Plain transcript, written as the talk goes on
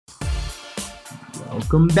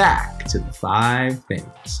Welcome back to the 5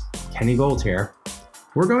 Things. Kenny Gold here.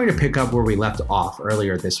 We're going to pick up where we left off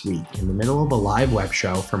earlier this week in the middle of a live web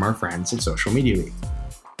show from our friends at Social Media Week.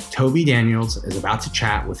 Toby Daniels is about to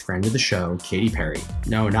chat with friend of the show, Katy Perry.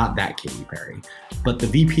 No, not that Katy Perry, but the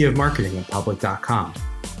VP of Marketing at Public.com,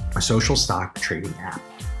 a social stock trading app.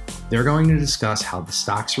 They're going to discuss how the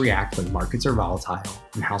stocks react when markets are volatile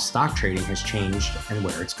and how stock trading has changed and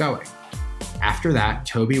where it's going. After that,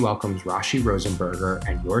 Toby welcomes Rashi Rosenberger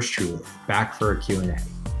and yours truly back for a Q&A.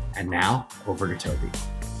 And now, over to Toby.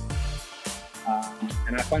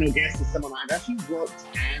 And our final guest is someone I've actually worked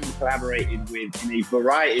and collaborated with in a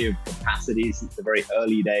variety of capacities since the very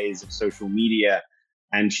early days of social media.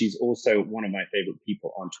 And she's also one of my favorite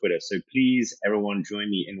people on Twitter. So please, everyone, join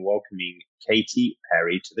me in welcoming Katy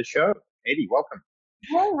Perry to the show. Katy, welcome.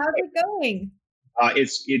 Hey, how's it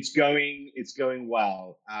going? It's going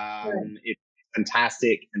well. It's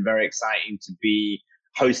fantastic and very exciting to be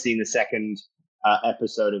hosting the second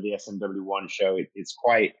episode of the SMW1 show. It's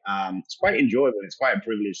quite enjoyable. It's quite a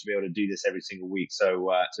privilege to be able to do this every single week. So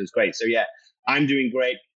it's great. So yeah, I'm doing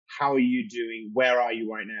great. How are you doing? Where are you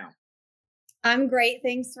right now? I'm great.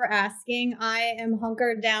 Thanks for asking. I am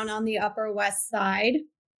hunkered down on the Upper West Side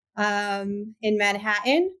in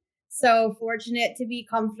Manhattan. So fortunate to be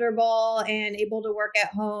comfortable and able to work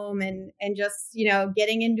at home and just,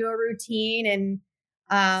 getting into a routine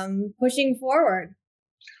and pushing forward.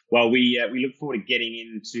 Well, we look forward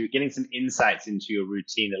to getting some insights into your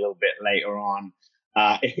routine a little bit later on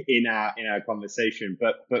in our conversation.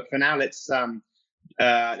 But for now, let's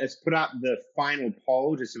put up the final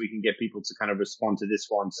poll just so we can get people to kind of respond to this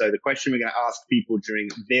one. So the question we're going to ask people during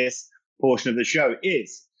this portion of the show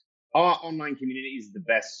is: are online communities the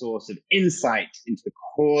best source of insight into the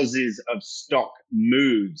causes of stock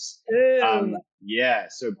moves? Yeah.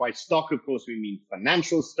 So by stock, of course, we mean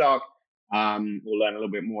financial stock. We'll learn a little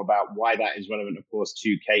bit more about why that is relevant, of course,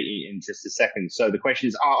 to Katy in just a second. So the question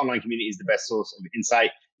is, are online communities the best source of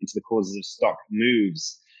insight into the causes of stock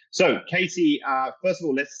moves? So Katy, first of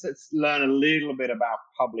all, let's learn a little bit about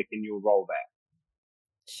Public and your role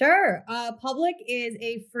there. Sure. Public is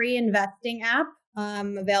a free investing app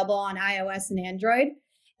available on iOS and Android.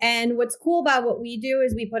 And what's cool about what we do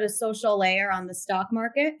is we put a social layer on the stock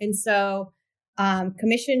market. And so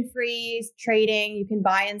commission-free trading, you can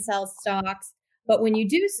buy and sell stocks. But when you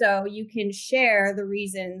do so, you can share the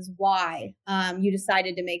reasons why you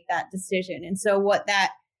decided to make that decision. And so what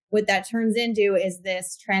that turns into is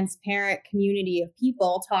this transparent community of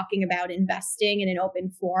people talking about investing in an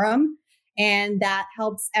open forum. And that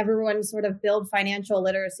helps everyone sort of build financial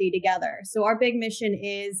literacy together. So our big mission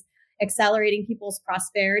is accelerating people's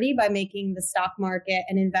prosperity by making the stock market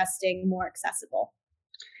and investing more accessible.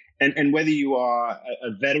 And whether you are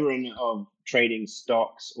a veteran of trading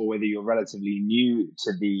stocks or whether you're relatively new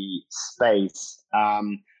to the space,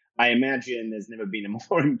 I imagine there's never been a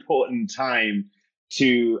more important time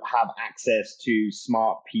to have access to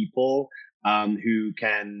smart people who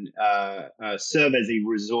can serve as a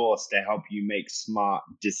resource to help you make smart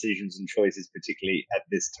decisions and choices, particularly at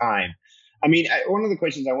this time. I mean, one of the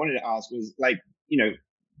questions I wanted to ask was,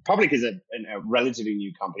 Public is a relatively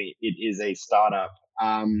new company. It is a startup,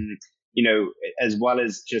 as well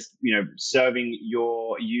as just, serving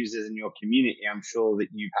your users and your community. I'm sure that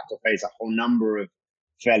you've had to face a whole number of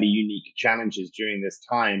fairly unique challenges during this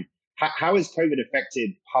time. How has COVID affected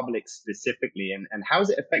Public specifically, and how has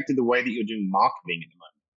it affected the way that you're doing marketing at the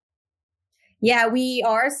moment? Yeah, we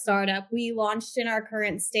are a startup. We launched in our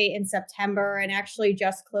current state in September and actually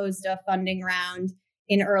just closed a funding round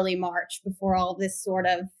in early March before all this sort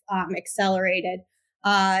of accelerated.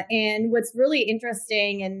 And what's really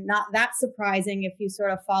interesting and not that surprising if you sort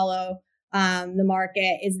of follow the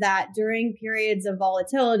market is that during periods of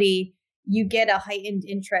volatility, you get a heightened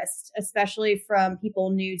interest, especially from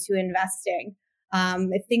people new to investing.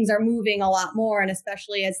 If things are moving a lot more, and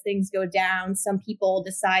especially as things go down, some people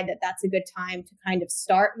decide that that's a good time to kind of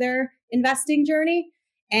start their investing journey.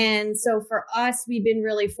 And so for us, we've been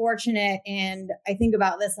really fortunate. And I think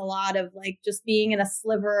about this a lot of just being in a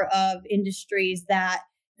sliver of industries that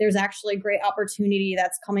there's actually great opportunity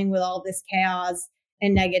that's coming with all this chaos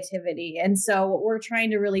and negativity. And so what we're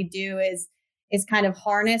trying to really do is kind of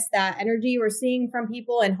harness that energy we're seeing from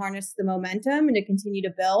people and harness the momentum and to continue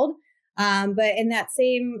to build. But in that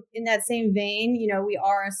same vein, we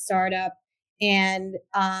are a startup, and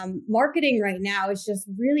marketing right now is just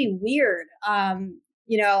really weird.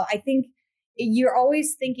 I think you're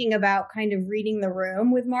always thinking about kind of reading the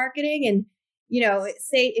room with marketing, and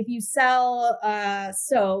say if you sell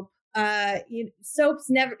soap, soap's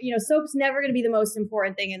never going to be the most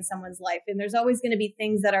important thing in someone's life. And there's always going to be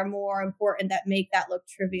things that are more important that make that look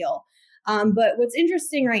trivial. But what's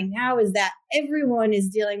interesting right now is that everyone is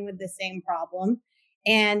dealing with the same problem.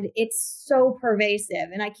 And it's so pervasive.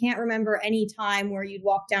 And I can't remember any time where you'd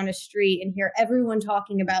walk down a street and hear everyone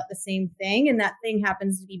talking about the same thing, and that thing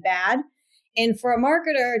happens to be bad. And for a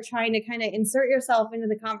marketer trying to kind of insert yourself into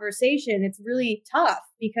the conversation, it's really tough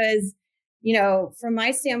because, from my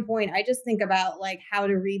standpoint, I just think about like how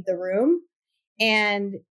to read the room.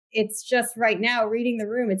 And it's just right now reading the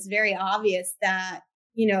room, it's very obvious that,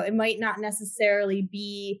 it might not necessarily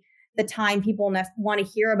be the time people want to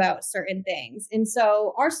hear about certain things. And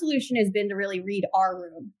so our solution has been to really read our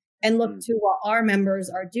room and look to what our members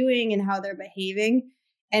are doing and how they're behaving.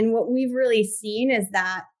 And what we've really seen is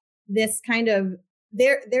that this kind of,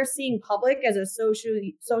 they're seeing public as a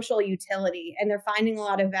social utility, and they're finding a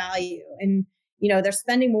lot of value. And, they're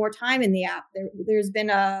spending more time in the app. There's been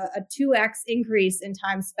a 2x increase in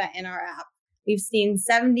time spent in our app. We've seen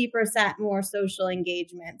 70% more social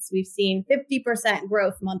engagements. We've seen 50%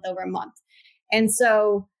 growth month over month. And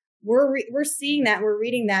so we're seeing that, we're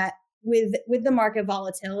reading that with the market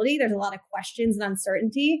volatility. There's a lot of questions and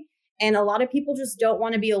uncertainty. And a lot of people just don't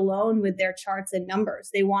want to be alone with their charts and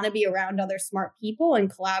numbers. They want to be around other smart people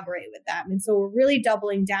and collaborate with them. And so we're really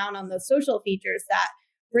doubling down on those social features that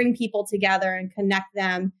bring people together and connect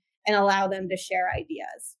them and allow them to share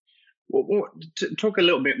ideas. Well, to talk a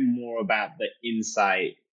little bit more about the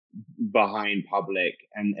insight behind Public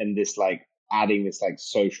and this like adding this like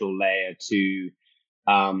social layer to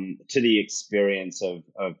the experience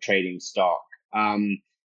of trading stock,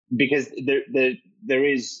 because there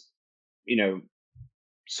is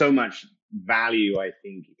so much value, I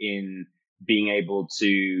think, in being able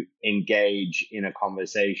to engage in a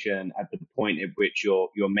conversation at the point at which you're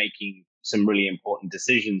making some really important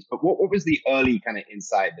decisions. But what was the early kind of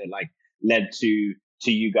insight that like led to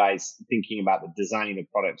you guys thinking about the designing the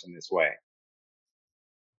product in this way?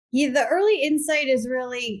 Yeah, the early insight is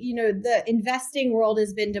really, the investing world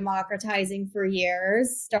has been democratizing for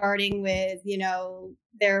years, starting with,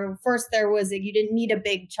 there was you didn't need a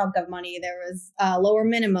big chunk of money. There was a lower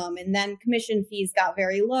minimum, and then commission fees got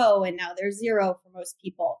very low, and now they're zero for most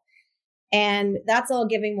people. And that's all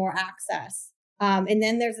giving more access. And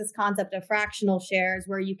then there's this concept of fractional shares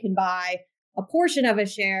where you can buy a portion of a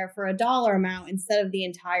share for a dollar amount instead of the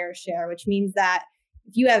entire share, which means that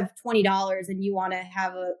if you have $20 and you want to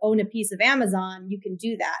own a piece of Amazon, you can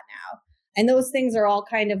do that now. And those things are all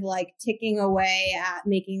kind of like ticking away at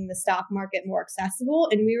making the stock market more accessible.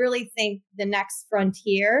 And we really think the next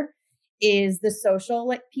frontier is the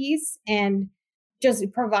social piece and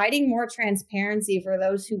just providing more transparency for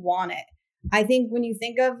those who want it. I think when you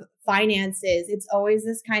think of finances, it's always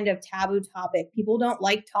this kind of taboo topic. People don't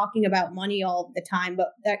like talking about money all the time, but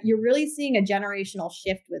that you're really seeing a generational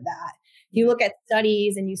shift with that. You look at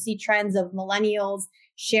studies and you see trends of millennials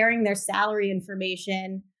sharing their salary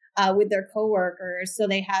information with their coworkers so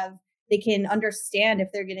they can understand if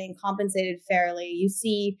they're getting compensated fairly. You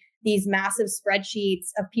see these massive spreadsheets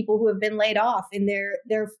of people who have been laid off, and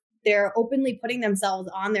they're openly putting themselves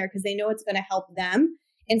on there because they know it's going to help them.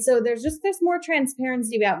 And so there's more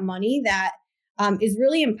transparency about money that is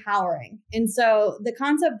really empowering. And so the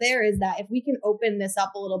concept there is that if we can open this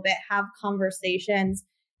up a little bit, have conversations,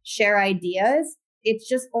 share ideas, it's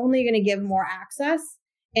just only going to give more access.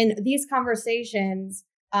 And these conversations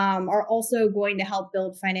are also going to help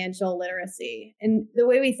build financial literacy. And the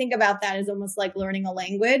way we think about that is almost like learning a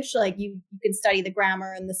language. Like you can study the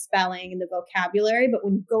grammar and the spelling and the vocabulary, but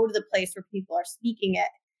when you go to the place where people are speaking it,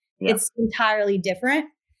 it's entirely different,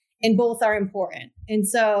 and both are important. And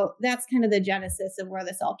so that's kind of the genesis of where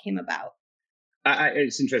this all came about.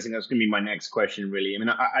 It's interesting. That's going to be my next question, really. I mean,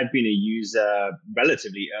 I've been a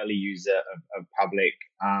relatively early user of Public.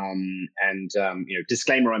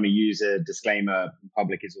 Disclaimer, I'm a user. Disclaimer,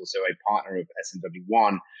 Public is also a partner of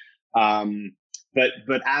SMW1.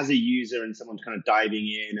 But as a user and someone kind of diving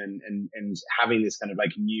in and having this kind of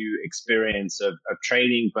like new experience of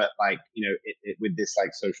trading, but like, with this like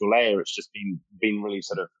social layer, it's just been really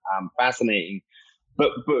sort of fascinating.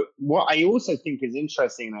 But what I also think is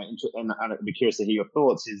interesting, and I'd be curious to hear your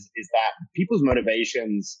thoughts, is that people's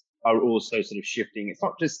motivations are also sort of shifting. It's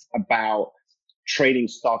not just about trading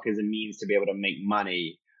stock as a means to be able to make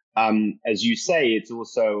money. As you say, it's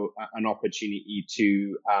also an opportunity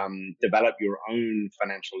to develop your own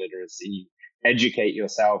financial literacy, educate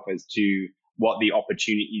yourself as to what the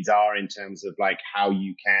opportunities are in terms of like how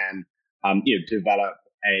you can, develop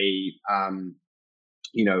a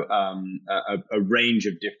range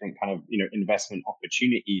of different kind of, investment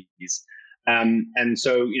opportunities. And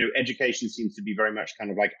so, education seems to be very much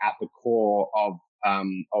kind of like at the core of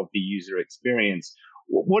the user experience.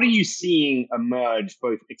 What are you seeing emerge,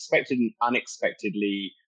 both expected and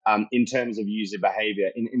unexpectedly, in terms of user behavior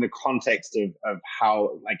in the context of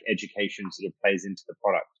how like education sort of plays into the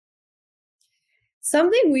product?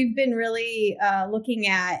 Something we've been really looking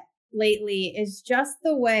at lately is just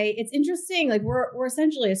the way it's interesting. Like we're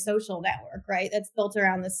essentially a social network, right? That's built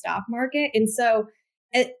around the stock market. And so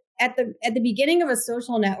at the beginning of a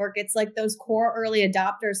social network, it's like those core early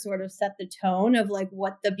adopters sort of set the tone of like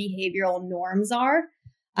what the behavioral norms are.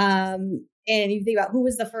 And you think about who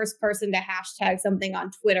was the first person to hashtag something on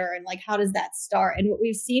Twitter and like, how does that start? And what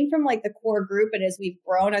we've seen from like the core group and as we've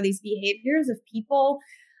grown are these behaviors of people,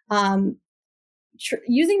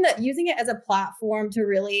 using it as a platform to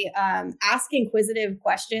really ask inquisitive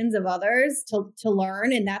questions of others to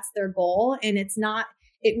learn. And that's their goal. And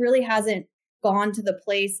it really hasn't gone to the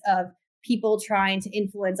place of people trying to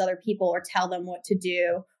influence other people or tell them what to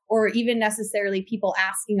do, or even necessarily people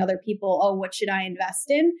asking other people, oh, what should I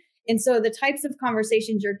invest in? And so the types of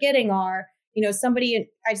conversations you're getting are, I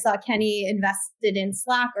saw Kenny invested in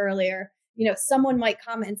Slack earlier. Someone might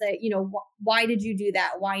comment and say, why did you do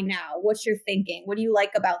that? Why now? What's your thinking? What do you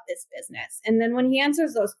like about this business? And then when he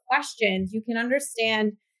answers those questions, you can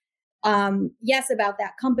understand, yes, about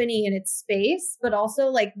that company and its space, but also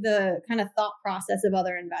like the kind of thought process of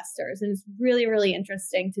other investors. And it's really, really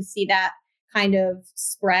interesting to see that kind of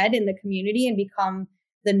spread in the community and become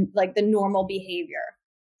the normal behavior.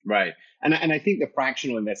 Right. And I think the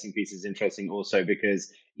fractional investing piece is interesting also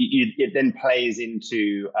because it then plays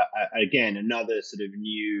into, again, another sort of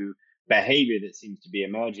new behavior that seems to be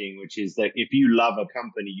emerging, which is that if you love a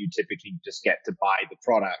company, you typically just get to buy the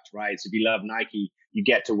product, right? So if you love Nike, you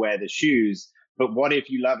get to wear the shoes. But what if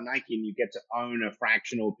you love Nike and you get to own a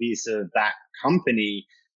fractional piece of that company?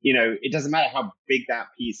 It doesn't matter how big that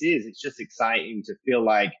piece is. It's just exciting to feel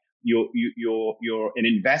like you're an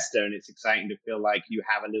investor, and it's exciting to feel like you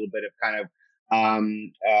have a little bit of kind of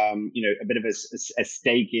a bit of a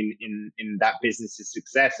stake in that business's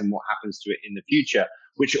success and what happens to it in the future,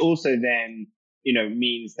 which also then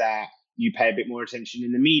means that you pay a bit more attention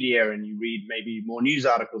in the media and you read maybe more news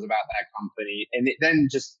articles about that company, and it then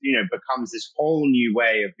just becomes this whole new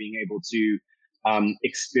way of being able to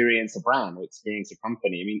experience a brand or experience a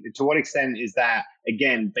company. I mean, to what extent is that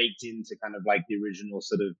again baked into kind of like the original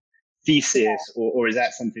sort of thesis, or is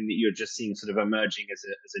that something that you're just seeing sort of emerging as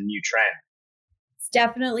a new trend? It's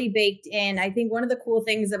definitely baked in. I think one of the cool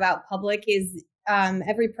things about Public is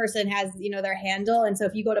every person has, their handle. And so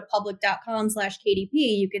if you go to public.com/KDP,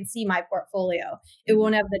 you can see my portfolio. It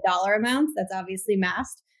won't have the dollar amounts. That's obviously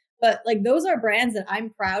masked. But like those are brands that I'm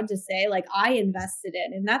proud to say, like I invested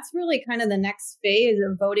in. And that's really kind of the next phase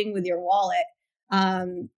of voting with your wallet.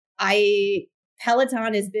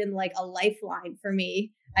 Peloton has been like a lifeline for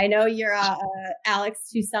me. I know you're a Alex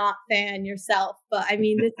Toussaint fan yourself, but I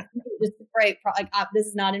mean, this is just great. This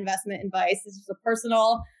is not investment advice. This is a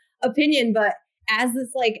personal opinion. But as the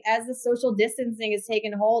social distancing has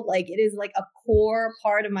taken hold, like it is like a core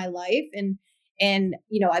part of my life. And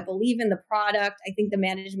I believe in the product. I think the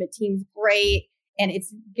management team's great and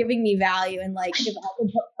it's giving me value. And like, if I can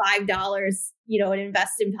put $5, and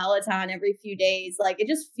invest in Peloton every few days, like it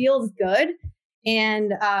just feels good.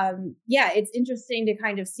 And it's interesting to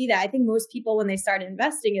kind of see that. I think most people, when they start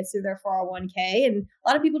investing, it's through their 401k, and a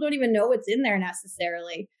lot of people don't even know what's in there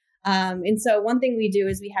necessarily. And so one thing we do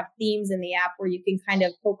is we have themes in the app where you can kind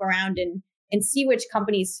of poke around and see which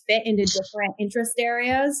companies fit into different interest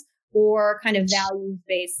areas or kind of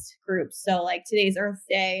values-based groups. So like today's Earth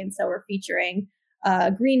Day, and so we're featuring a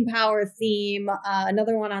green power theme,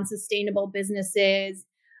 another one on sustainable businesses,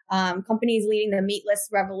 companies leading the meatless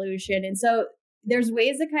revolution. And so there's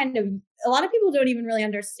ways that kind of, a lot of people don't even really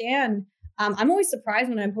understand. I'm always surprised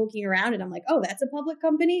when I'm poking around and I'm like, oh, that's a public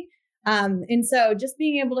company. And so just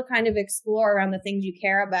being able to kind of explore around the things you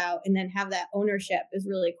care about and then have that ownership is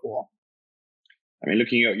really cool. I mean,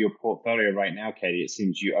 looking at your portfolio right now, Katie, it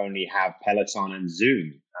seems you only have Peloton and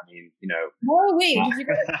Zoom. I mean, Oh, wait, did you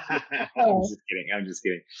go? I'm just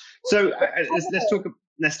kidding. So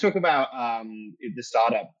let's talk about the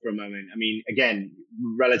startup for a moment. I mean, again,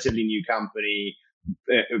 relatively new company,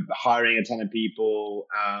 hiring a ton of people,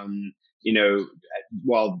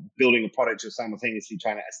 while building a product or simultaneously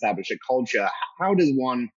trying to establish a culture. How does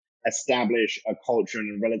one establish a culture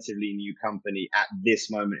in a relatively new company at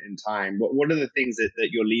this moment in time? What are the things that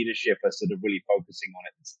your leadership are sort of really focusing on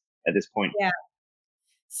at this point? Yeah.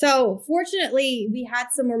 So fortunately, we had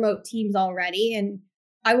some remote teams already, and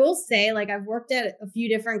I will say, like, I've worked at a few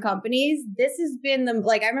different companies. This has been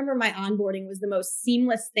I remember my onboarding was the most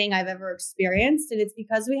seamless thing I've ever experienced. And it's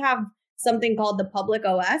because we have something called the Public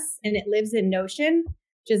OS, and it lives in Notion,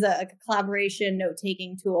 which is a collaboration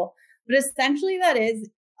note-taking tool. But essentially that is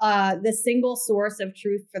the single source of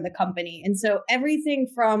truth for the company. And so everything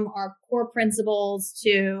from our core principles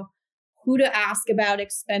to who to ask about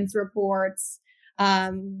expense reports,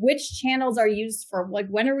 which channels are used for, like,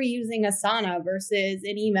 when are we using Asana versus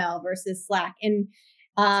an email versus Slack? And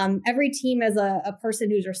every team has a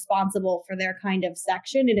person who's responsible for their kind of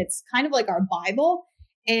section. And it's kind of like our Bible.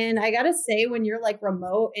 And I got to say, when you're like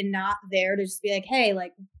remote and not there to just be like, hey,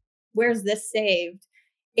 like, where's this saved?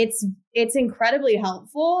 It's incredibly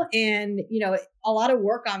helpful. And, a lot of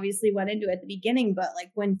work obviously went into it at the beginning, but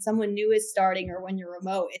like when someone new is starting or when you're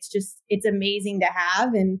remote, it's amazing to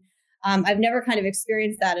have. And I've never kind of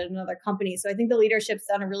experienced that at another company. So I think the leadership's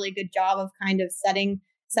done a really good job of kind of setting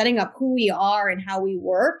up who we are and how we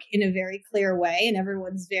work in a very clear way. And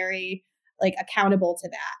everyone's very like accountable to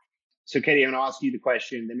that. So, Katie, I'm going to ask you the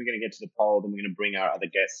question, then we're going to get to the poll, then we're going to bring our other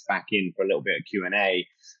guests back in for a little bit of Q&A.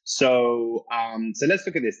 So let's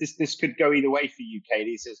look at this. This could go either way for you,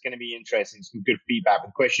 Katie. So it's going to be interesting, some good feedback. But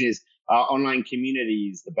the question is, are online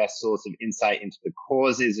communities the best source of insight into the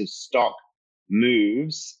causes of stock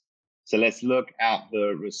moves? So let's look at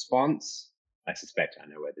the response. I suspect I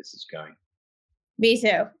know where this is going. Me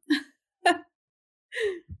too.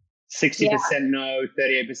 60% no,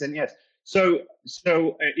 38% yes. So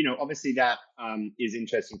obviously that is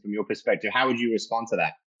interesting from your perspective. How would you respond to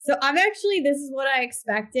that? So this is what I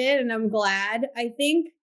expected, and I'm glad. I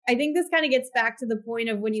think this kind of gets back to the point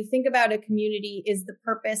of when you think about a community, is the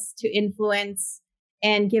purpose to influence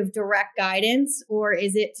and give direct guidance, or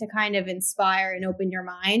is it to kind of inspire and open your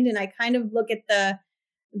mind? And I kind of look at the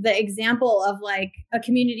example of like a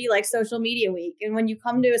community like Social Media Week. And when you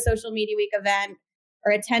come to a Social Media Week event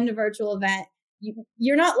or attend a virtual event,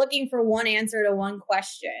 you're not looking for one answer to one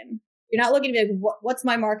question. You're not looking to be like, what's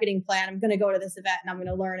my marketing plan? I'm going to go to this event and I'm going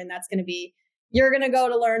to learn. And that's going to be, you're going to go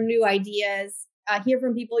to learn new ideas, hear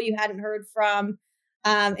from people you hadn't heard from.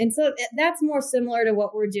 And so that's more similar to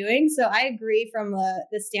what we're doing. So I agree from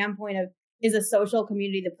the standpoint of, is a social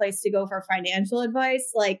community the place to go for financial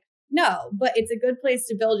advice? Like, no, but it's a good place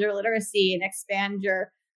to build your literacy and expand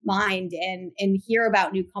your mind and hear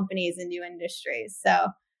about new companies and new industries. So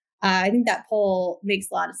I think that poll makes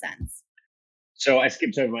a lot of sense. So I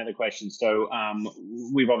skipped over my other question. So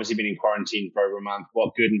we've obviously been in quarantine for over a month.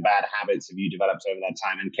 What good and bad habits have you developed over that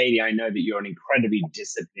time? And Katie, I know that you're an incredibly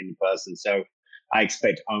disciplined person, so I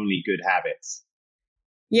expect only good habits.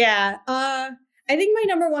 Yeah. I think my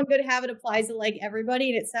number one good habit applies to like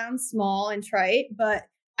everybody, and it sounds small and trite, but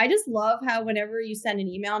I just love how whenever you send an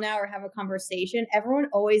email now or have a conversation, everyone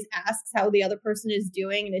always asks how the other person is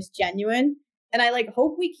doing and is genuine. And I like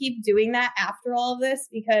hope we keep doing that after all of this,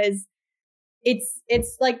 because it's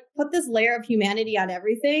like put this layer of humanity on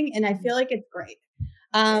everything. And I feel like it's great.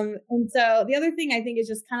 And so the other thing I think is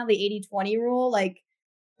just kind of the 80-20 rule, like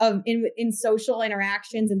in social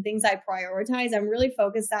interactions and things I prioritize, I'm really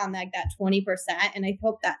focused on like that 20%. And I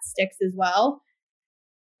hope that sticks as well.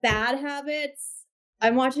 Bad habits.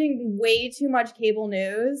 I'm watching way too much cable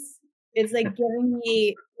news. It's like giving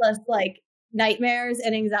me just like nightmares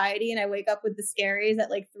and anxiety, and I wake up with the scaries at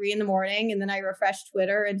like 3 a.m, and then I refresh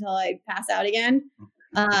Twitter until I pass out again.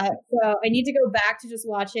 So I need to go back to just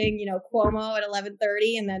watching, Cuomo at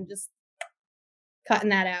 11:30 and then just cutting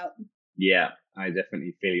that out. Yeah, I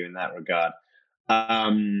definitely feel you in that regard.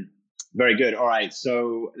 Very good. All right.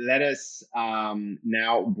 So let us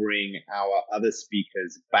now bring our other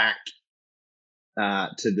speakers back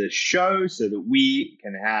to the show so that we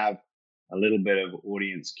can have a little bit of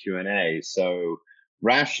audience Q&A. So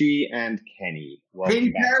Rashi and Kenny,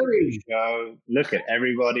 welcome back to the show. Look at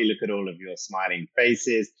everybody. Look at all of your smiling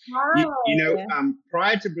faces.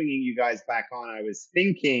 Prior to bringing you guys back on, I was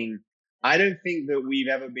thinking, I don't think that we've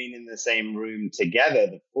ever been in the same room together,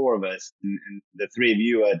 the four of us, and the three of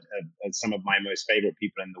you are some of my most favorite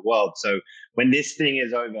people in the world. So when this thing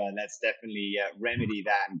is over, let's definitely remedy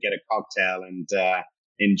that and get a cocktail and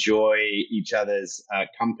enjoy each other's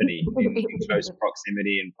company in close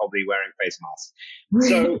proximity and probably wearing face masks.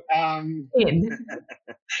 Well,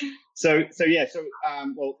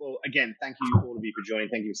 again, thank you all of you for joining.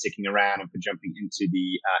 Thank you for sticking around and for jumping into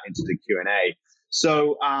the Q&A.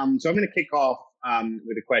 So I'm going to kick off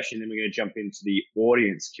with a question, then we're going to jump into the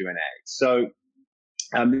audience Q&A. So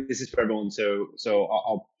this is for everyone. So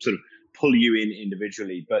I'll sort of pull you in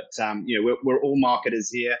individually, but we're all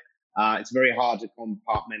marketers here. It's very hard to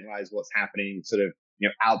compartmentalize what's happening sort of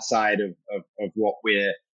outside of what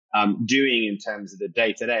we're doing in terms of the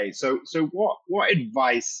day to day. So what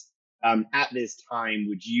advice at this time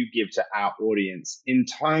would you give to our audience in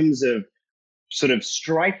terms of sort of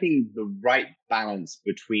striking the right balance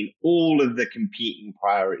between all of the competing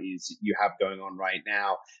priorities you have going on right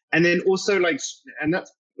now? And then also and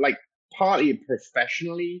that's like partly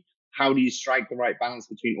professionally, how do you strike the right balance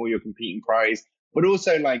between all your competing priorities? But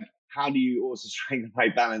also how do you also strike the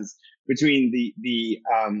right balance between the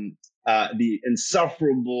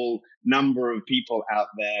insufferable number of people out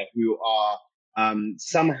there who are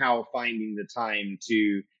somehow finding the time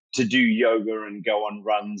to do yoga and go on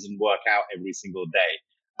runs and work out every single day.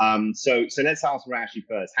 So let's ask Rashi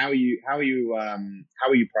first. How are you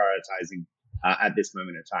prioritizing at this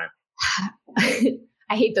moment in time?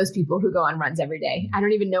 I hate those people who go on runs every day. I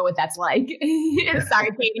don't even know what that's like.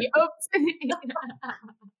 Sorry, Katie. Oops.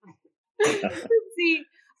 See,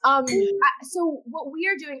 so what we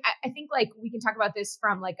are doing, I think we can talk about this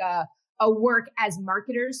from a work as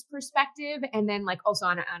marketers perspective, and then also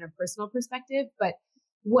on a personal perspective. But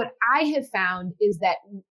what I have found is that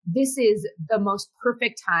this is the most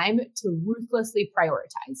perfect time to ruthlessly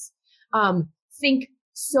prioritize. Think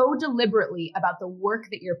so deliberately about the work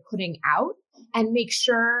that you're putting out and make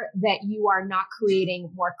sure that you are not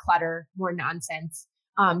creating more clutter, more nonsense,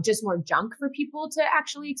 just more junk for people to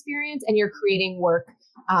actually experience. And you're creating work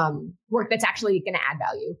that's actually going to add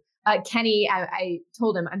value. Kenny, I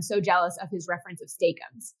told him I'm so jealous of his reference of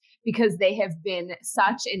Steakums because they have been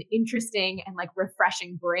such an interesting and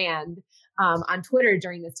refreshing brand on Twitter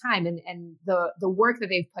during this time. And the work that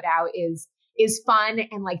they've put out is fun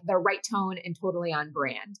and the right tone and totally on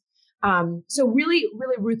brand. So really,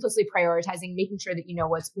 really ruthlessly prioritizing, making sure that you know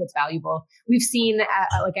what's valuable. We've seen I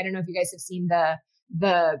don't know if you guys have seen the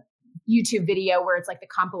YouTube video where it's the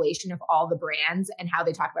compilation of all the brands and how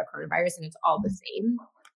they talk about coronavirus, and it's all the same.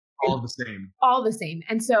 All the same.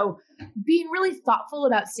 And so being really thoughtful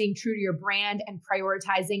about staying true to your brand and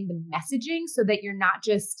prioritizing the messaging so that you're not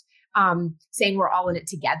just saying we're all in it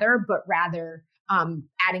together, but rather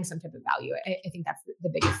adding some type of value. I think that's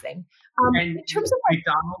the biggest thing. And in terms of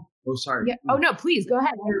McDonald's, oh, sorry. Yeah. Oh, no, please go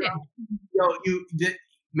ahead.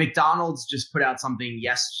 McDonald's just put out something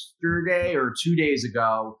yesterday or 2 days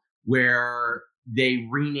ago where they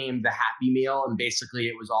renamed the Happy Meal, and basically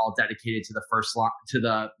it was all dedicated to the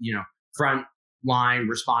front line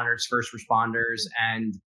responders, first responders,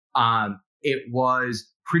 and it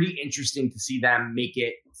was pretty interesting to see them make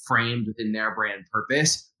it framed within their brand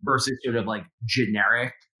purpose versus sort of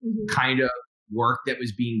generic kind of work that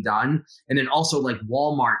was being done. And then also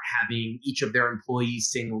Walmart having each of their employees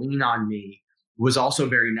sing "Lean on Me" was also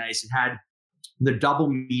very nice. It had the double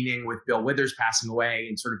meaning with Bill Withers passing away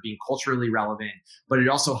and sort of being culturally relevant, but it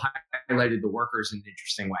also highlighted the workers in an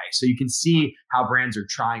interesting way. So you can see how brands are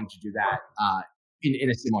trying to do that in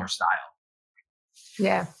a similar style.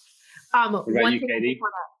 Yeah. What about one you, thing Katie?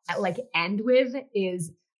 I want to end with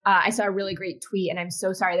is I saw a really great tweet, and I'm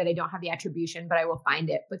so sorry that I don't have the attribution, but I will find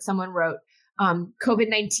it. But someone wrote,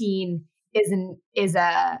 COVID-19 is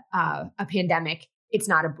a pandemic. It's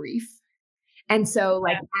not a brief. And so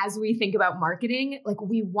as we think about marketing,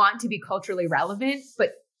 we want to be culturally relevant,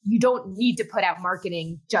 but you don't need to put out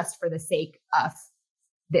marketing just for the sake of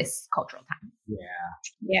this cultural time.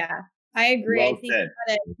 Yeah, I agree. Well I think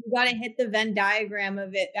you got to hit the Venn diagram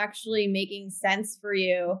of it actually making sense for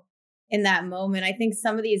you in that moment. I think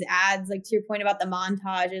some of these ads, to your point about the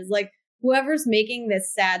montage, is whoever's making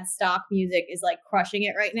this sad stock music is crushing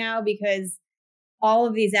it right now, because all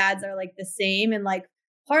of these ads are the same. And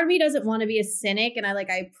part of me doesn't want to be a cynic, and I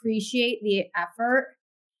appreciate the effort.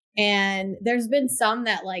 And there's been some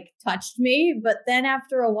that touched me, but then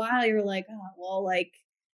after a while you're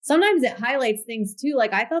sometimes it highlights things too.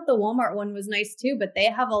 I thought the Walmart one was nice too, but they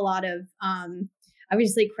have a lot of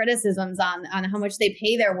obviously criticisms on how much they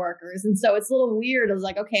pay their workers. And so it's a little weird. I was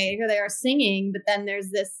okay, here they are singing, but then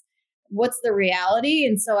there's this, what's the reality?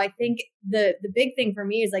 And so I think the big thing for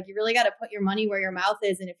me is you really got to put your money where your mouth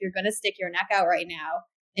is. And if you're going to stick your neck out right now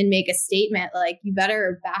and make a statement, you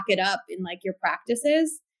better back it up in your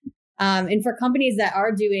practices. And for companies that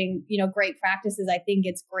are doing, great practices, I think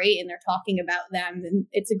it's great. And they're talking about them, and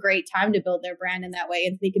it's a great time to build their brand in that way.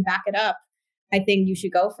 And if they can back it up, I think you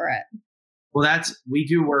should go for it. Well, we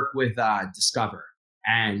do work with Discover.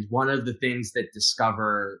 And one of the things that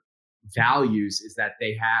Discover values is that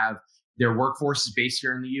they have their workforce is based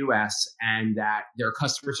here in the US, and that their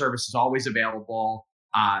customer service is always available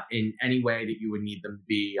in any way that you would need them to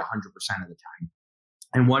be 100% of the time.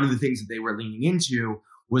 And one of the things that they were leaning into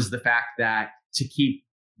was the fact that to keep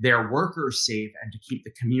their workers safe and to keep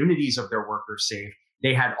the communities of their workers safe,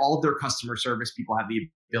 they had all of their customer service people have the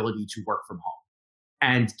ability to work from home.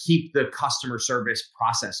 and keep the customer service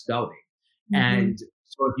process going. And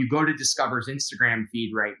so if you go to Discover's Instagram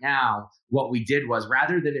feed right now, what we did was,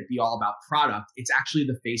 rather than it be all about product, it's actually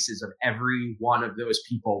the faces of every one of those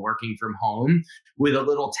people working from home with a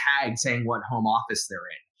little tag saying what home office they're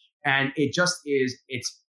in. And it just is,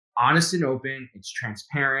 it's honest and open. It's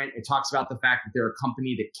transparent. It talks about the fact that they're a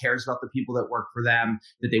company that cares about the people that work for them,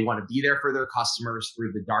 that they want to be there for their customers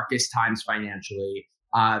through the darkest times financially.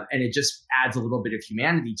 And it just adds a little bit of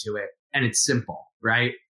humanity to it. And it's simple,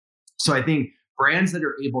 right? So I think brands that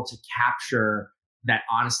are able to capture that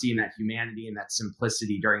honesty and that humanity and that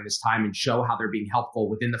simplicity during this time and show how they're being helpful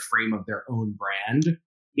within the frame of their own brand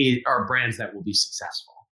are brands that will be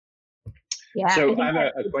successful. Yeah. So I have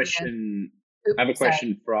a question. I have a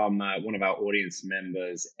question from one of our audience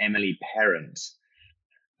members, Emily Parent.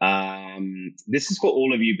 This is for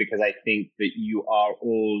all of you because I think that you are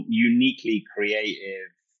all uniquely creative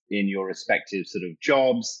in your respective sort of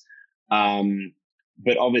jobs.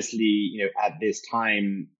 But obviously, at this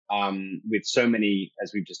time, with so many,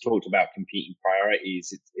 as we've just talked about, competing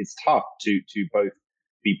priorities, it's tough to both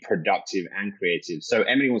be productive and creative. So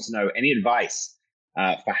Emily wants to know any advice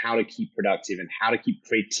for how to keep productive and how to keep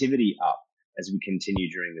creativity up as we continue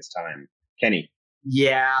during this time. Kenny?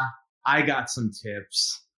 Yeah, I got some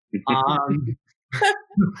tips.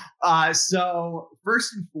 So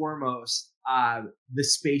first and foremost, the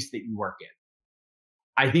space that you work in.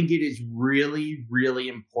 I think it is really, really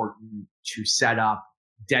important to set up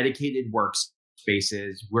dedicated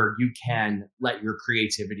workspaces where you can let your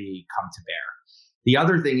creativity come to bear. The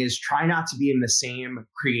other thing is try not to be in the same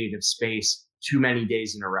creative space too many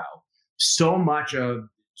days in a row. So much of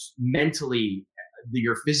mentally,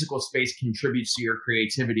 your physical space contributes to your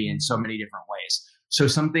creativity in so many different ways. So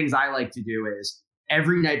some things I like to do is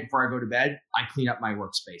every night before I go to bed, I clean up my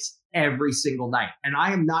workspace every single night. And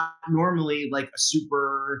I am not normally like a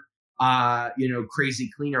super, crazy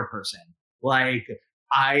cleaner person. But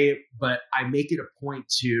I make it a point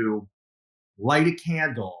to light a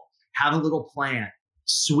candle, have a little plant,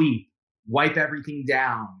 sweep, wipe everything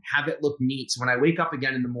down, have it look neat. So when I wake up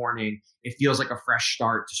again in the morning, it feels like a fresh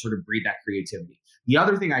start to sort of breathe that creativity. The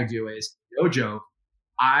other thing I do is, no joke,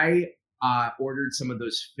 I ordered some of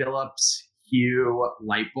those Philips Hue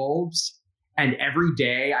light bulbs. And every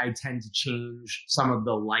day I tend to change some of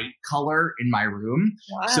the light color in my room.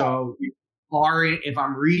 Wow. So if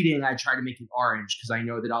I'm reading, I try to make it orange because I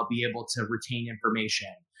know that I'll be able to retain information.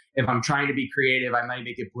 If I'm trying to be creative, I might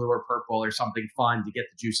make it blue or purple or something fun to get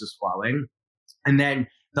the juices flowing. And then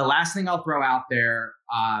the last thing I'll throw out there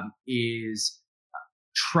is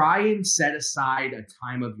try and set aside a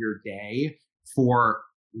time of your day for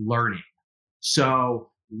learning.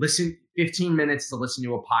 So listen 15 minutes to listen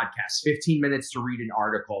to a podcast, 15 minutes to read an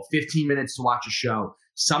article, 15 minutes to watch a show,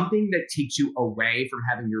 something that takes you away from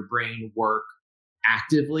having your brain work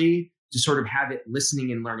actively to sort of have it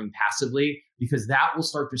listening and learning passively, because that will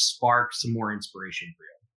start to spark some more inspiration for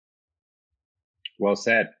you. Well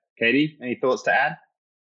said. Katie, any thoughts to add?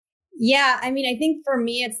 Yeah, I mean, I think for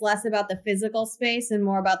me, it's less about the physical space and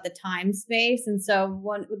more about the time space. And so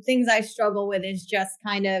one of the things I struggle with is just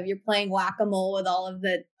kind of you're playing whack-a-mole with all of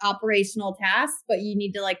the operational tasks, but you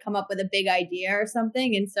need to like come up with a big idea or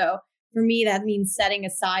something. And so for me, that means setting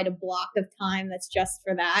aside a block of time that's just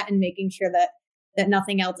for that and making sure that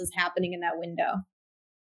nothing else is happening in that window.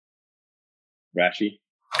 Rashi?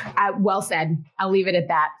 Well said. I'll leave it at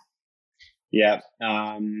that. Yeah.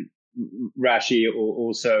 Rashi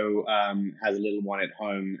also has a little one at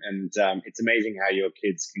home, and it's amazing how your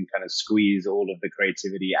kids can kind of squeeze all of the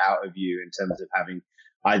creativity out of you in terms of having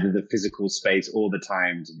either the physical space or the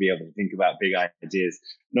time to be able to think about big ideas.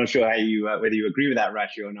 Not sure how you whether you agree with that,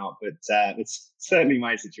 Rashi, or not, but it's certainly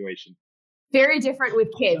my situation. Very different with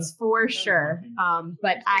kids, for sure.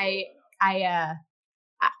 But I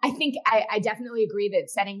think I definitely agree that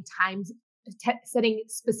setting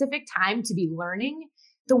specific time to be learning.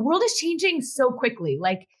 The world is changing so quickly.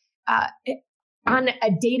 Like on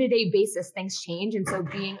a day-to-day basis, things change. And so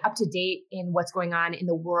being up to date in what's going on in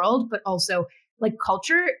the world, but also like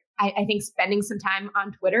culture, I think spending some time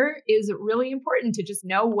on Twitter is really important to just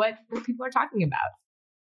know what people are talking about.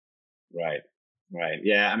 Right.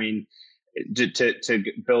 Yeah. I mean, to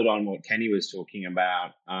build on what Kenny was talking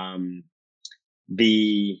about,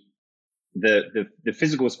 the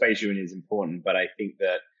physical space you're in is important, but I think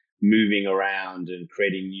that moving around and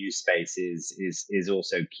creating new spaces is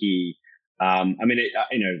also key. I mean,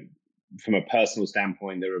 from a personal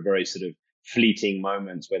standpoint, there are very sort of fleeting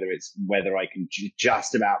moments, whether I can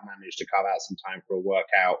just about manage to carve out some time for a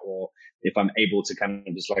workout, or if I'm able to kind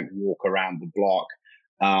of just like walk around the block.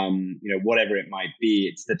 whatever it might be.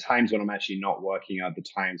 It's the times when I'm actually not working are the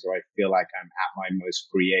times where I feel like I'm at my most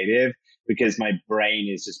creative, because my brain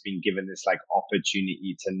is just being given this like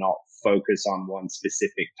opportunity to not focus on one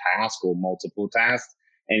specific task or multiple tasks.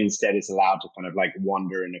 And instead it's allowed to kind of like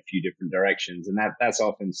wander in a few different directions. And that's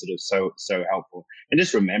often sort of so helpful. And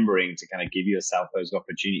just remembering to kind of give yourself those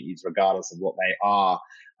opportunities, regardless of what they are.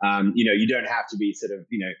 You don't have to be sort of,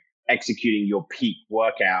 executing your peak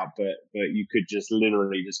workout, but you could just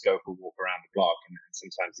literally just go for a walk around the block. And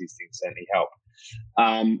sometimes these things certainly help.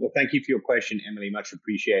 Well, thank you for your question, Emily. Much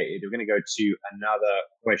appreciated. We're going to go to another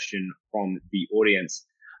question from the audience.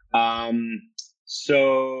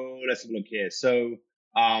 So let's have a look here. So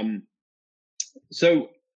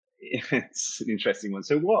it's an interesting one.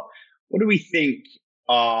 So what do we think?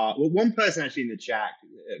 One person actually in the chat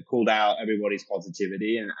called out everybody's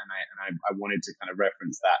positivity, and I wanted to kind of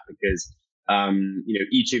reference that because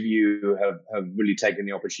each of you have really taken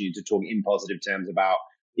the opportunity to talk in positive terms about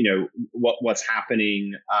what's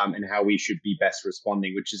happening and how we should be best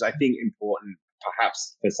responding, which is, I think, important,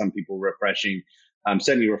 perhaps for some people refreshing.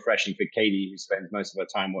 Certainly refreshing for Katie, who spends most of her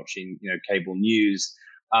time watching, cable news.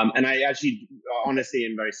 And I actually, honestly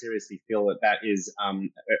and very seriously feel that is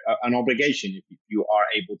an obligation. If you are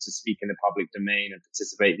able to speak in the public domain and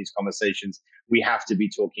participate in these conversations, we have to be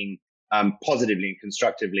talking positively and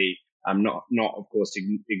constructively. Not of course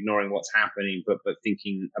ignoring what's happening, but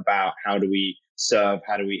thinking about how do we serve,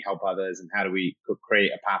 how do we help others, and how do we create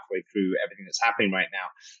a pathway through everything that's happening right now.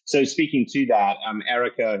 So speaking to that,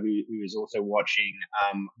 Erica, who is also watching,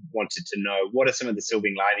 wanted to know, what are some of the silver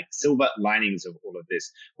linings of all of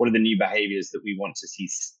this? What are the new behaviors that we want to see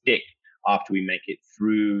stick after we make it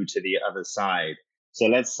through to the other side? So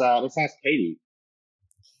let's ask Katie.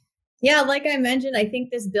 Yeah, like I mentioned, I think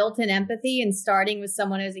this built-in empathy and starting with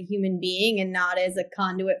someone as a human being and not as a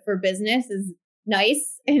conduit for business is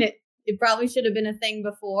nice. And it probably should have been a thing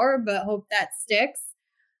before, but hope that sticks.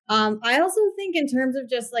 I also think in terms of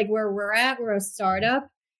just like where we're a startup,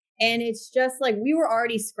 and it's just like we were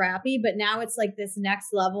already scrappy, but now it's like this next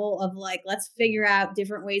level of like, let's figure out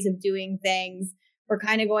different ways of doing things. We're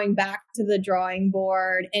kind of going back to the drawing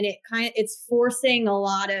board, and it's forcing a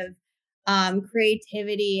lot of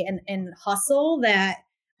creativity and hustle that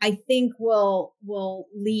I think will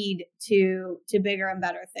lead to bigger and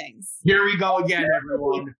better things. Here we go again,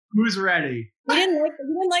 everyone. Who's ready? He didn't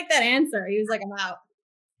like that answer. He was like, I'm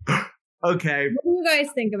out. Okay. What do you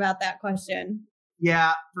guys think about that question?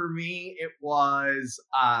 Yeah, for me, it was,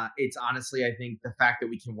 it's honestly, I think the fact that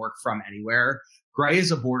we can work from anywhere. Gray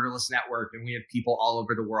is a borderless network, and we have people all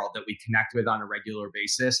over the world that we connect with on a regular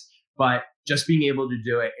basis. But just being able to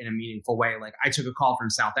do it in a meaningful way. Like I took a call from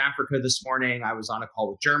South Africa this morning. I was on a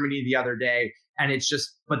call with Germany the other day. And it's just,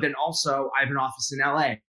 but then also I have an office in LA.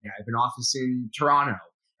 I have an office in Toronto.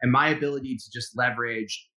 And my ability to just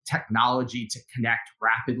leverage technology to connect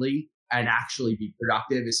rapidly and actually be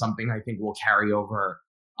productive is something I think will carry over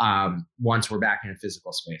once we're back in a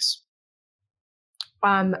physical space.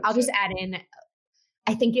 I'll just add in,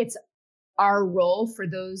 I think it's our role for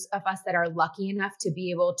those of us that are lucky enough to be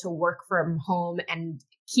able to work from home and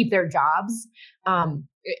keep their jobs.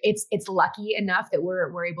 It's lucky enough that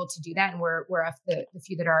we're able to do that, and we're of the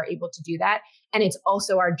few that are able to do that. And it's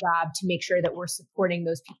also our job to make sure that we're supporting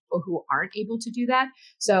those people who aren't able to do that.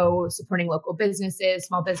 So supporting local businesses,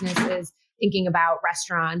 small businesses, thinking about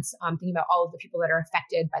restaurants, thinking about all of the people that are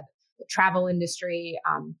affected by the travel industry.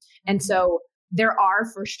 And so there are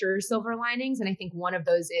for sure silver linings. And I think one of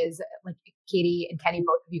those is, like Katie and Kenny,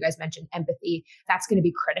 both of you guys mentioned empathy. That's going to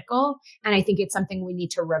be critical. And I think it's something we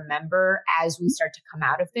need to remember as we start to come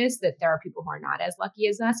out of this, that there are people who are not as lucky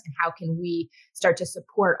as us. And how can we start to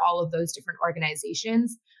support all of those different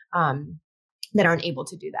organizations that aren't able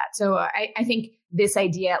to do that? So I think this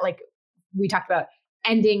idea, like we talked about,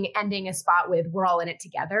 ending a spot with "we're all in it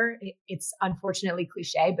together." It's unfortunately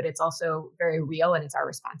cliche, but it's also very real, and it's our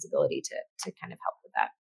responsibility to kind of help with that.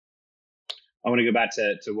 I want to go back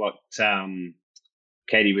to what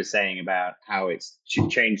Katie was saying about how it's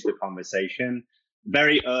changed the conversation.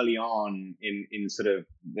 Very early on in sort of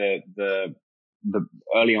the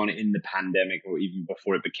early on in the pandemic, or even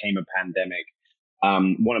before it became a pandemic,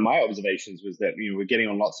 one of my observations was that we're getting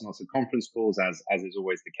on lots and lots of conference calls, as is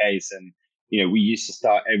always the case, and we used to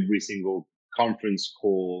start every single conference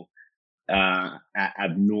call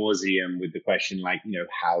ad nauseum with the question like,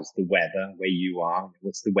 how's the weather where you are?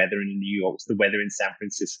 What's the weather in New York? What's the weather in San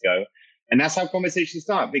Francisco? And that's how conversations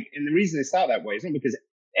start. And the reason they start that way is not because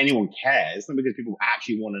anyone cares. It's not because people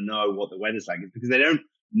actually want to know what the weather's like. It's because they don't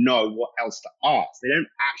know what else to ask. They don't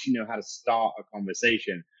actually know how to start a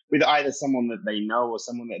conversation with either someone that they know or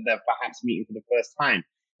someone that they're perhaps meeting for the first time.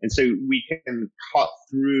 And so we can cut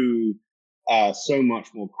through so much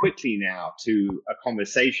more quickly now to a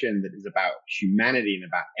conversation that is about humanity and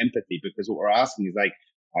about empathy, because what we're asking is like,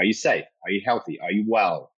 are you safe? Are you healthy? Are you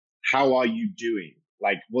well? How are you doing?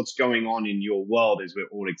 Like, what's going on in your world as we're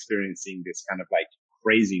all experiencing this kind of like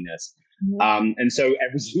craziness? And so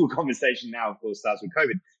every single conversation now, of course, starts with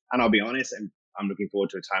COVID. And I'll be honest, and I'm looking forward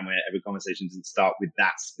to a time where every conversation doesn't start with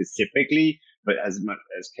that specifically. But as much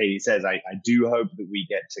as Katie says, I do hope that we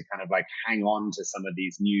get to kind of like hang on to some of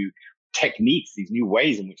these new techniques, these new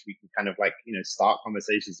ways in which we can kind of like, start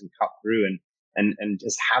conversations and cut through and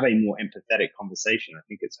just have a more empathetic conversation. I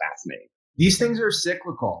think it's fascinating. These things are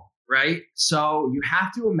cyclical, right? So you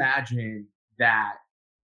have to imagine that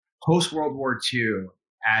post World War II,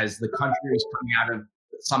 as the country was coming out of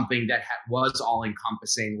something that was all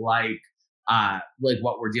encompassing, like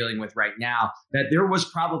what we're dealing with right now, that there was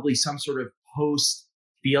probably some sort of post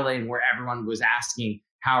feeling where everyone was asking,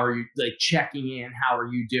 how are you, like checking in, how are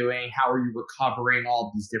you doing, how are you recovering,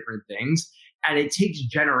 all these different things. And it takes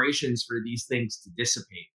generations for these things to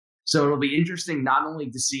dissipate. So it'll be interesting not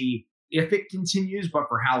only to see if it continues, but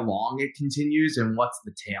for how long it continues and what's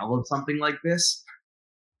the tail of something like this.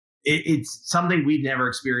 It's something we've never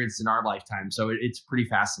experienced in our lifetime. So it's pretty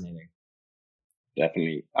fascinating.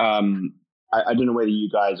 Definitely. I don't know whether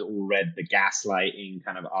you guys all read the gaslighting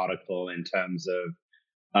kind of article in terms of,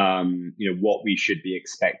 what we should be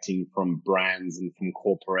expecting from brands and from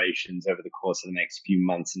corporations over the course of the next few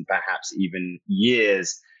months and perhaps even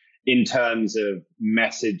years, in terms of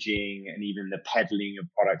messaging and even the peddling of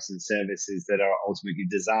products and services that are ultimately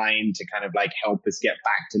designed to kind of like help us get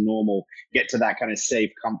back to normal, get to that kind of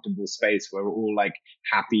safe, comfortable space where we're all like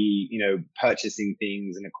happy, purchasing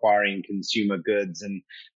things and acquiring consumer goods and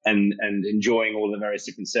enjoying all the various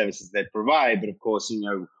different services they provide. But of course,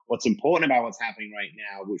 what's important about what's happening right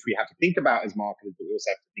now, which we have to think about as marketers, but we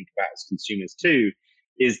also have to think about as consumers too,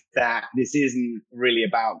 is that this isn't really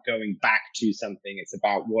about going back to something. It's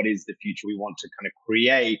about what is the future we want to kind of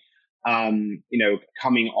create,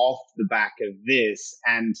 coming off the back of this,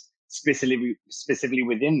 and specifically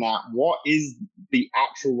within that, what is the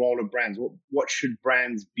actual role of brands? What should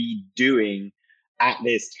brands be doing at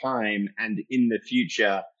this time and in the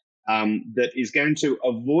future that is going to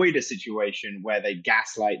avoid a situation where they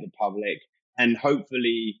gaslight the public and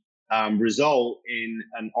hopefully result in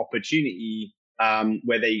an opportunity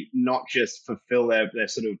where they not just fulfill their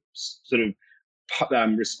sort of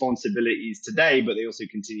responsibilities today, but they also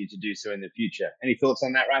continue to do so in the future. Any thoughts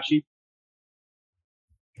on that, Rashi?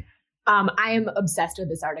 I am obsessed with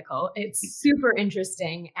this article. It's super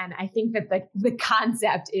interesting. And I think that the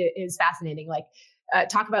concept is fascinating. Like,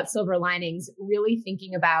 talk about silver linings, really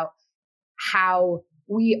thinking about how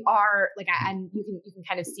we are like, and you can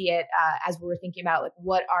kind of see it as we were thinking about like,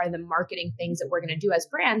 what are the marketing things that we're going to do as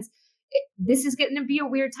brands? This is going to be a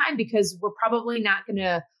weird time because we're probably not going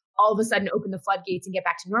to all of a sudden open the floodgates and get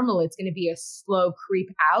back to normal. It's going to be a slow creep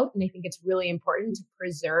out. And I think it's really important to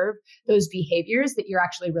preserve those behaviors that you're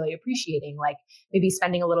actually really appreciating, like maybe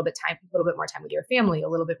spending a little bit more time with your family, a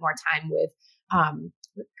little bit more time with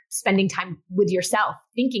spending time with yourself,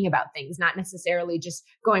 thinking about things, not necessarily just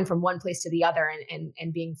going from one place to the other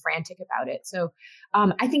and being frantic about it. So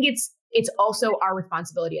I think it's also our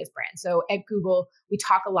responsibility as brands. So at Google, we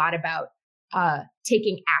talk a lot about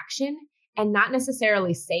taking action and not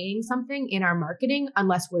necessarily saying something in our marketing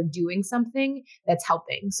unless we're doing something that's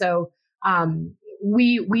helping. So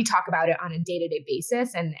we talk about it on a day-to-day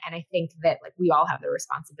basis. And I think that like we all have the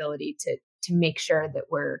responsibility to make sure that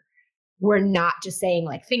we're not just saying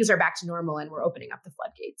like things are back to normal and we're opening up the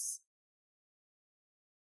floodgates.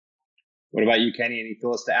 What about you, Kenny? Any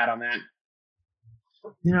thoughts to add on that?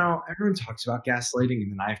 Everyone talks about gaslighting,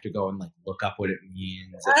 and then I have to go and like look up what it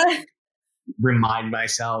means, and remind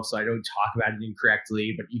myself so I don't talk about it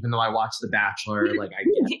incorrectly. But even though I watch The Bachelor, like I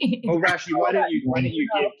get. Well, Rashi, why don't you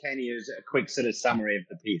give Kenny a quick sort of summary of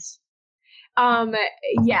the piece?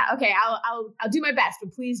 Yeah. Okay. I'll do my best,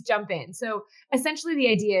 but please jump in. So essentially the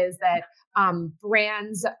idea is that,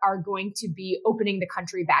 brands are going to be opening the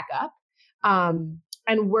country back up.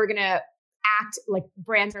 And we're going to act like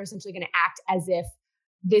brands are essentially going to act as if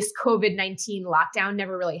this COVID-19 lockdown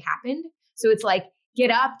never really happened. So it's like,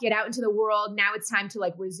 get up, get out into the world. Now it's time to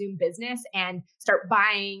like resume business and start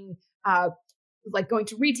buying, like going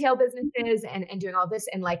to retail businesses and doing all this.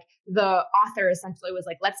 And like the author essentially was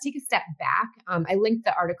like, let's take a step back. I linked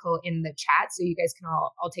the article in the chat so you guys can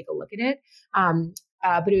all take a look at it.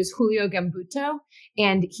 But it was Julio Gambuto.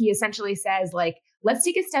 And he essentially says like, let's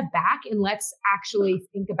take a step back and let's actually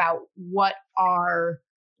think about what are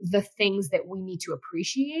the things that we need to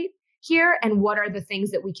appreciate here, and what are the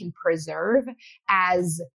things that we can preserve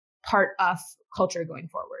as part of culture going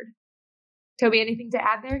forward. Toby, anything to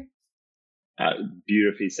add there?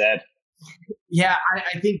 Beautifully said. Yeah,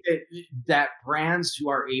 I think that brands who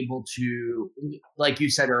are able to, like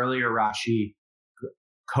you said earlier, Rashi,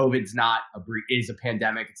 COVID's not is a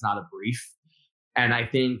pandemic. It's not a brief. And I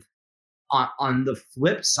think on the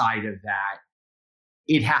flip side of that,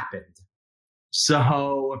 it happened.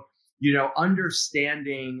 So,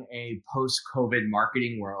 understanding a post-COVID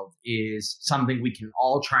marketing world is something we can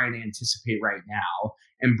all try and anticipate right now.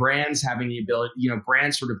 And brands having the ability,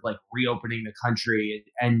 brands sort of like reopening the country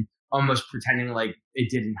and almost pretending like it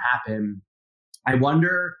didn't happen. I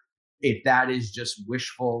wonder if that is just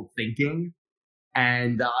wishful thinking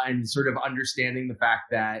and sort of understanding the fact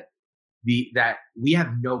that that we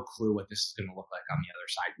have no clue what this is going to look like on the other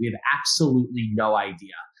side. We have absolutely no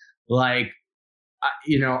idea. Like,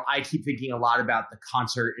 I keep thinking a lot about the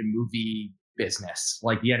concert and movie business,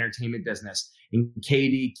 like the entertainment business. And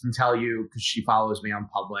Katie can tell you, because she follows me on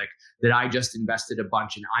Public, that I just invested a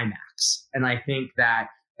bunch in IMAX. And I think that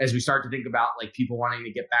as we start to think about like people wanting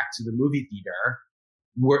to get back to the movie theater,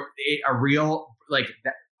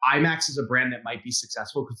 IMAX is a brand that might be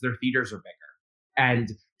successful because their theaters are bigger.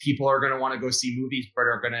 And people are going to want to go see movies, but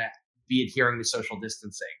are going to be adhering to social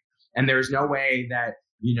distancing. And there's no way that,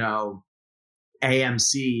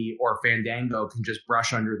 AMC or Fandango can just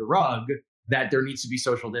brush under the rug that there needs to be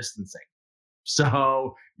social distancing.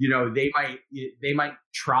 So, they might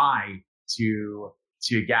try to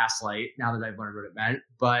gaslight now that I've learned what it meant,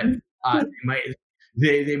 but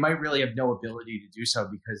they might really have no ability to do so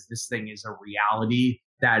because this thing is a reality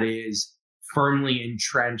that is firmly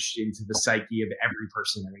entrenched into the psyche of every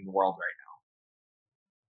person in the world right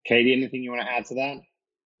now. Katie, anything you want to add to that?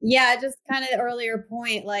 Yeah, just kind of earlier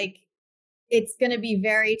point, like it's going to be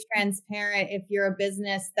very transparent if you're a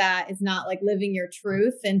business that is not like living your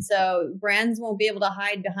truth. And so brands won't be able to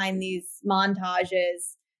hide behind these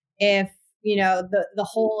montages if, the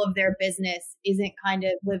whole of their business isn't kind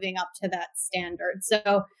of living up to that standard. So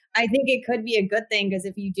I think it could be a good thing because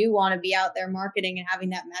if you do want to be out there marketing and having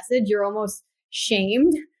that message, you're almost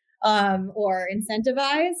shamed or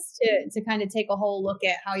incentivized to kind of take a whole look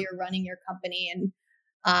at how you're running your company. And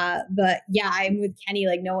but yeah, I'm with Kenny.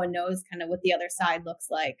 Like no one knows kind of what the other side looks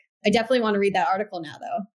like. I definitely want to read that article now,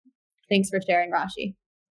 though. Thanks for sharing, Rashi.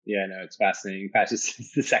 Yeah, no, it's fascinating. In fact,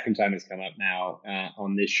 it's the second time it's come up now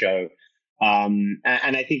on this show. And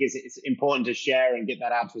I think it's important to share and get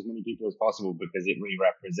that out to as many people as possible because it really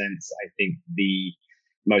represents, I think, the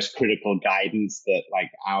most critical guidance that like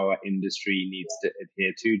our industry needs to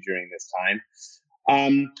adhere to during this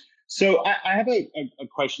time. So I have a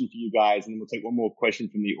question for you guys, and then we'll take one more question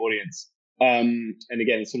from the audience. And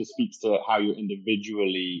again, it sort of speaks to how you're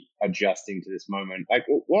individually adjusting to this moment. Like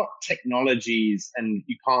what technologies, and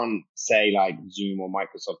you can't say like Zoom or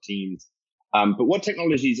Microsoft Teams, but what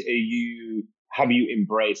technologies have you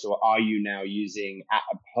embraced or are you now using at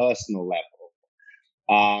a personal level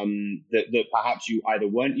that perhaps you either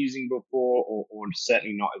weren't using before or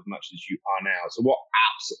certainly not as much as you are now? So what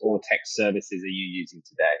apps or tech services are you using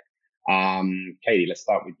today? Katie, let's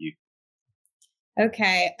start with you.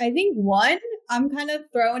 Okay. I think one, I'm kind of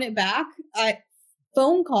throwing it back.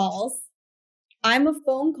 Phone calls. I'm a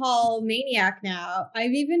phone call maniac now.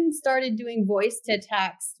 I've even started doing voice to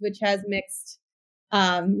text, which has mixed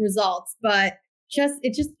results, but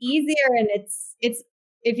it's just easier. And it's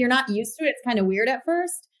if you're not used to it, it's kind of weird at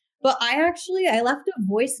first. But I left a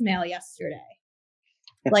voicemail yesterday.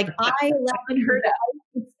 Like I haven't heard it.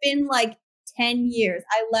 It's been like 10 years.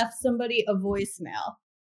 I left somebody a voicemail.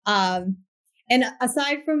 And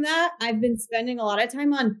aside from that, I've been spending a lot of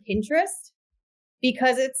time on Pinterest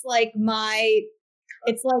because it's like what I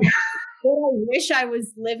wish I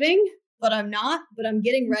was living, but I'm not, but I'm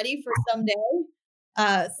getting ready for someday.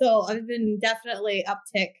 So I've been definitely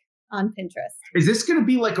uptick on Pinterest. Is this going to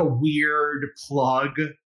be like a weird plug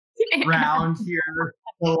round here?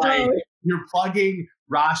 So like you're plugging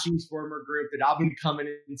Rashi's former group, and I'll be coming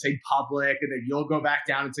in and say Public, and then you'll go back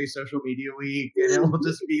down and say Social Media Week, and it'll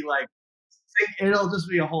just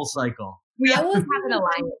be a whole cycle. We always have an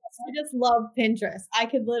alliance. I just love Pinterest. I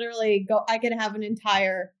could have an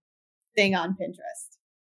entire thing on Pinterest.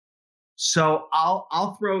 So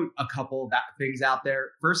I'll throw a couple of things out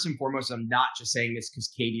there. First and foremost, I'm not just saying this because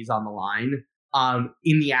Katie's on the line.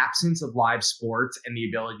 In the absence of live sports and the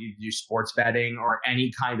ability to do sports betting or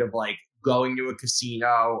any kind of like going to a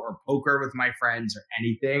casino or poker with my friends or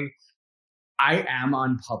anything, I am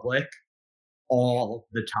on Public all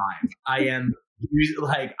the time. I am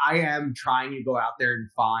trying to go out there and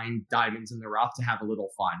find diamonds in the rough to have a little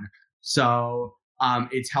fun. So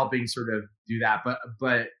it's helping sort of do that.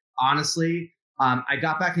 But honestly, I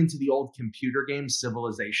got back into the old computer game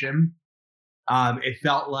Civilization. It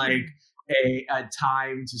felt like a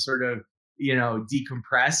time to sort of,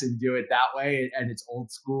 decompress and do it that way. And it's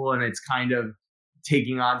old school, and it's kind of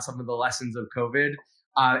taking on some of the lessons of COVID.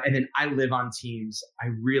 And then I live on Teams. I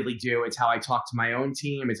really do. It's how I talk to my own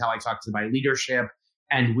team. It's how I talk to my leadership.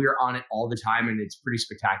 And we're on it all the time, and it's pretty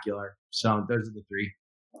spectacular. So those are the three.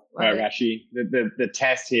 All right, Rashi, the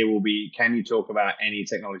test here will be, can you talk about any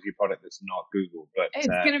technology product that's not Google? But it's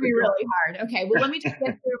going to be really hard. Okay, well, let me just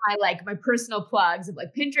get through my personal plugs of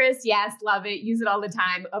Pinterest. Yes, love it. Use it all the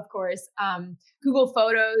time, of course. Google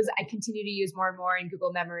Photos, I continue to use more and more, in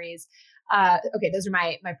Google Memories. Okay, those are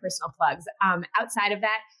my personal plugs. Outside of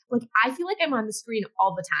that, I feel like I'm on the screen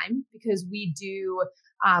all the time because we do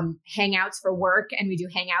Hangouts for work and we do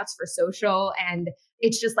Hangouts for social, and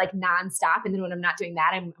it's just nonstop. And then when I'm not doing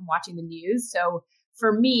that, I'm watching the news. So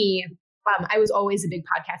for me, I was always a big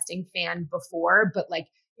podcasting fan before, but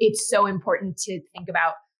it's so important to think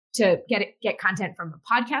about to get content from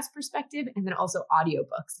a podcast perspective, and then also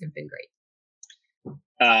audiobooks have been great.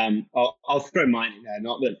 I'll throw mine in there.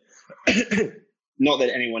 Not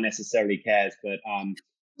that anyone necessarily cares, but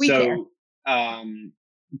we care.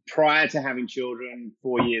 Prior to having children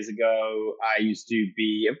 4 years ago, I used to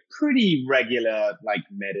be a pretty regular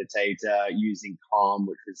meditator using Calm,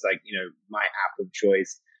 which was my app of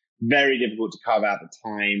choice. Very difficult to carve out the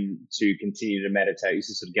time to continue to meditate. I used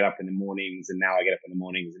to sort of get up in the mornings, and now I get up in the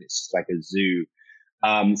mornings and it's just like a zoo.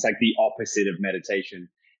 It's like the opposite of meditation.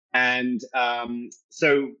 And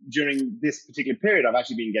so during this particular period, I've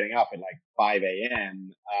actually been getting up at 5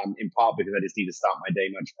 a.m., in part because I just need to start my day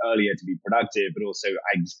much earlier to be productive, but also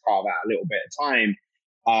I just carve out a little bit of time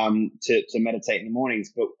to meditate in the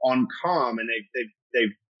mornings. But on Calm, and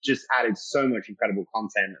they've just added so much incredible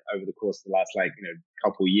content over the course of the last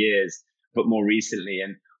couple years, but more recently.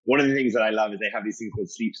 And one of the things that I love is they have these things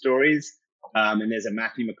called sleep stories. And there's a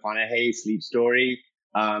Matthew McConaughey sleep story.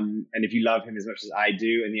 And if you love him as much as I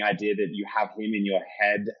do, and the idea that you have him in your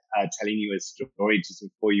head telling you a story just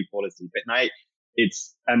before you fall asleep at night,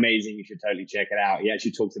 it's amazing. You should totally check it out. He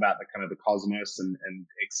actually talks about the kind of the cosmos and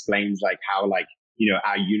explains how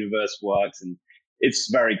our universe works, and it's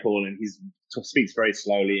very cool. And he speaks very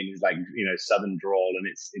slowly, and he's Southern drawl, and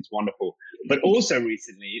it's wonderful. But also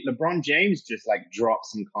recently, LeBron James just dropped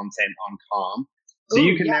some content on Calm. So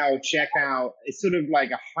you can now check out, it's sort of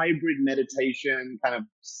like a hybrid meditation kind of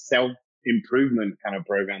self-improvement kind of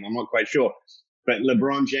program. I'm not quite sure. But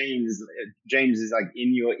LeBron James is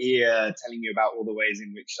in your ear telling you about all the ways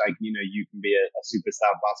in which you can be a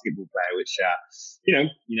superstar basketball player, which, you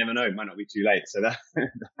never know, it might not be too late. So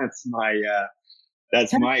that's my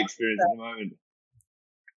experience at the moment.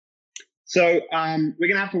 So we're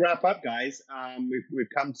going to have to wrap up, guys. We've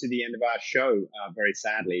come to the end of our show, very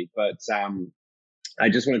sadly, but I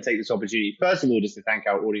just want to take this opportunity, first of all, just to thank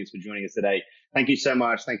our audience for joining us today. Thank you so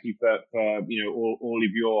much. Thank you for all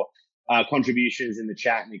of your contributions in the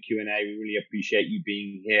chat and the Q&A. We really appreciate you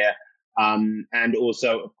being here. And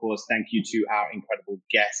also, of course, thank you to our incredible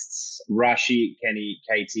guests, Rashi, Kenny,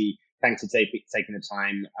 Katie. Thanks for taking the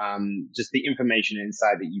time. Just the information and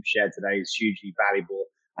insight that you've shared today is hugely valuable,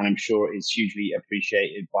 and I'm sure is hugely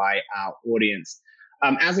appreciated by our audience.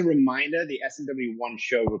 As a reminder, the SMW1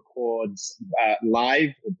 show records live,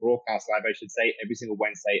 or broadcast live, I should say, every single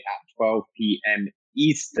Wednesday at 12 p.m.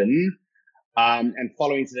 Eastern. And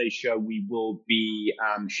following today's show, we will be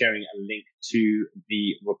sharing a link to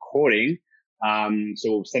the recording. So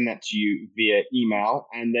we'll send that to you via email.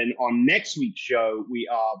 And then on next week's show, we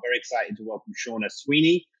are very excited to welcome Shauna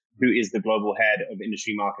Sweeney, who is the global head of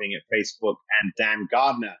industry marketing at Facebook, and Dan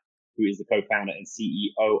Gardner, who is the co-founder and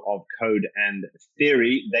CEO of Code and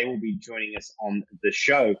Theory. They will be joining us on the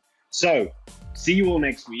show. So see you all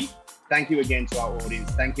next week. Thank you again to our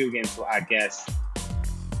audience. Thank you again to our guests.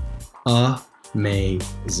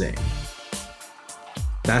 Amazing.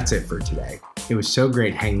 That's it for today. It was so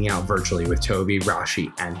great hanging out virtually with Toby,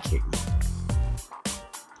 Rashi, and Katie.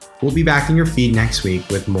 We'll be back in your feed next week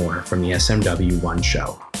with more from the SMW1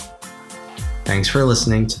 show. Thanks for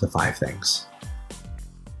listening to The 5 Things.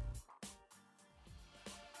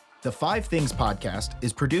 The 5 Things podcast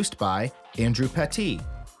is produced by Andrew Petit,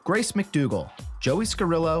 Grace McDougall, Joey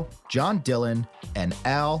Scarillo, John Dillon, and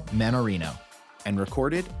Al Manorino, and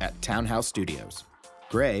recorded at Townhouse Studios.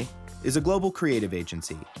 Gray is a global creative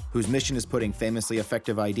agency whose mission is putting famously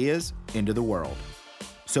effective ideas into the world.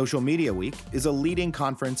 Social Media Week is a leading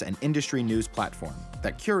conference and industry news platform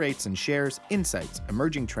that curates and shares insights,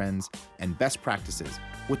 emerging trends, and best practices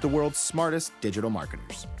with the world's smartest digital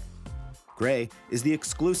marketers. Gray is the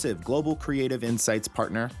exclusive global creative insights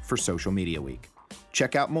partner for Social Media Week.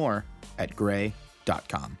 Check out more at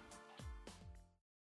gray.com.